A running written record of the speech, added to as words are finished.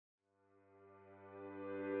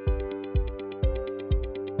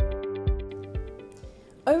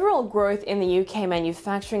Overall growth in the UK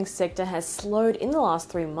manufacturing sector has slowed in the last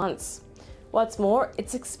 3 months. What's more,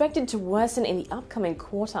 it's expected to worsen in the upcoming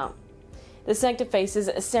quarter. The sector faces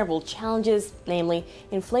several challenges, namely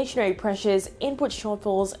inflationary pressures, input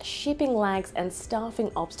shortfalls, shipping lags, and staffing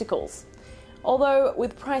obstacles. Although,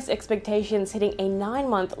 with price expectations hitting a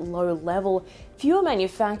 9-month low level, fewer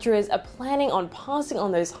manufacturers are planning on passing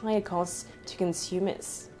on those higher costs to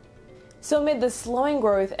consumers. So amid the slowing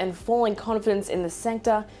growth and falling confidence in the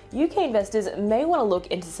sector, UK investors may want to look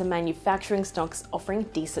into some manufacturing stocks offering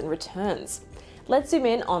decent returns. Let's zoom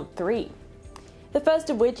in on 3. The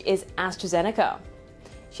first of which is AstraZeneca.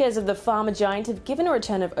 Shares of the pharma giant have given a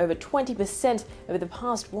return of over 20% over the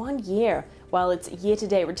past 1 year, while its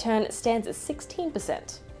year-to-date return stands at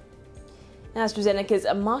 16%. AstraZeneca's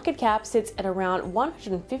market cap sits at around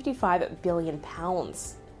 £155 billion.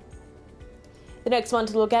 The next one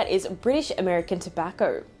to look at is British American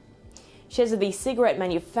Tobacco. Shares of the cigarette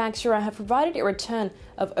manufacturer have provided a return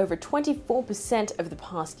of over 24% over the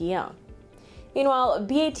past year. Meanwhile,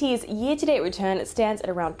 BAT's year-to-date return stands at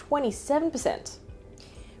around 27%.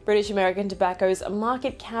 British American Tobacco's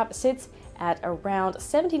market cap sits at around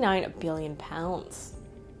 £79 billion.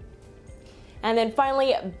 And then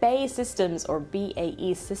finally, BAE Systems, or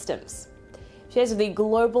BAE Systems. Shares of the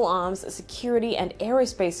global arms, security and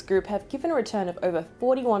aerospace group have given a return of over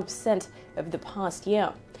 41% over the past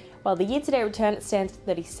year, while the year-to-date return stands at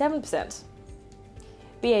 37%.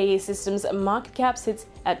 BAE Systems' market cap sits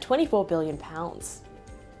at £24 billion.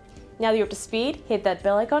 Now that you're up to speed, hit that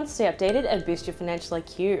bell icon to stay updated and boost your financial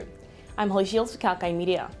IQ. I'm Holly Shields for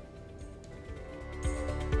Kalkinemedia.